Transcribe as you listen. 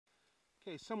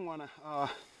Okay, someone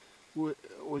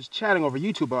was chatting over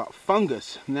YouTube about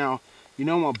fungus. Now, you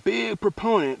know, I'm a big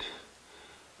proponent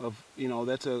of,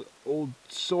 that's a old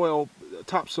soil,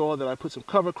 topsoil that I put some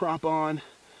cover crop on.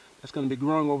 That's going to be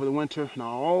growing over the winter, and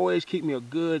I'll always keep me a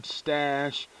good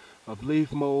stash of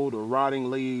leaf mold or rotting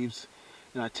leaves,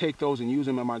 and I take those and use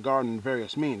them in my garden in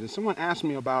various means. And someone asked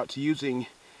me about using,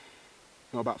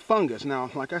 about fungus.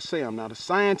 Now, like I say, I'm not a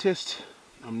scientist,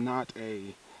 I'm not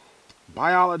a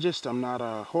biologist, I'm not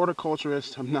a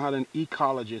horticulturist, I'm not an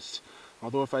ecologist.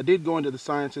 Although if I did go into the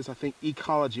sciences, I think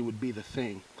ecology would be the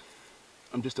thing.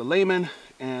 I'm just a layman,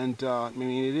 and I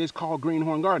mean, it is called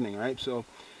Greenhorn Gardening, right? So,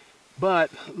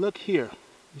 but look here,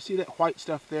 you see that white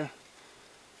stuff there?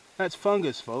 That's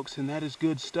fungus, folks, and that is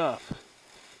good stuff.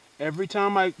 Every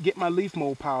time I get my leaf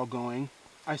mold pile going,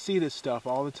 I see this stuff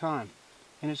all the time,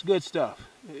 and it's good stuff.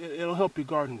 It'll help your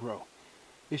garden grow.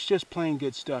 It's just plain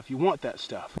good stuff. You want that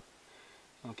stuff.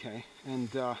 Okay, and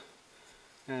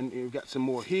you've got some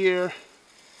more here.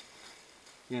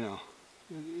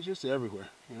 It's just everywhere.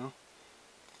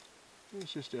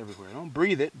 It's just everywhere. I don't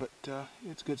breathe it, but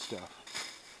it's good stuff.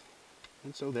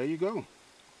 And so there you go.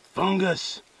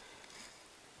 Fungus.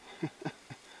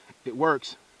 It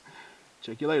works.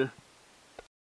 Check you later.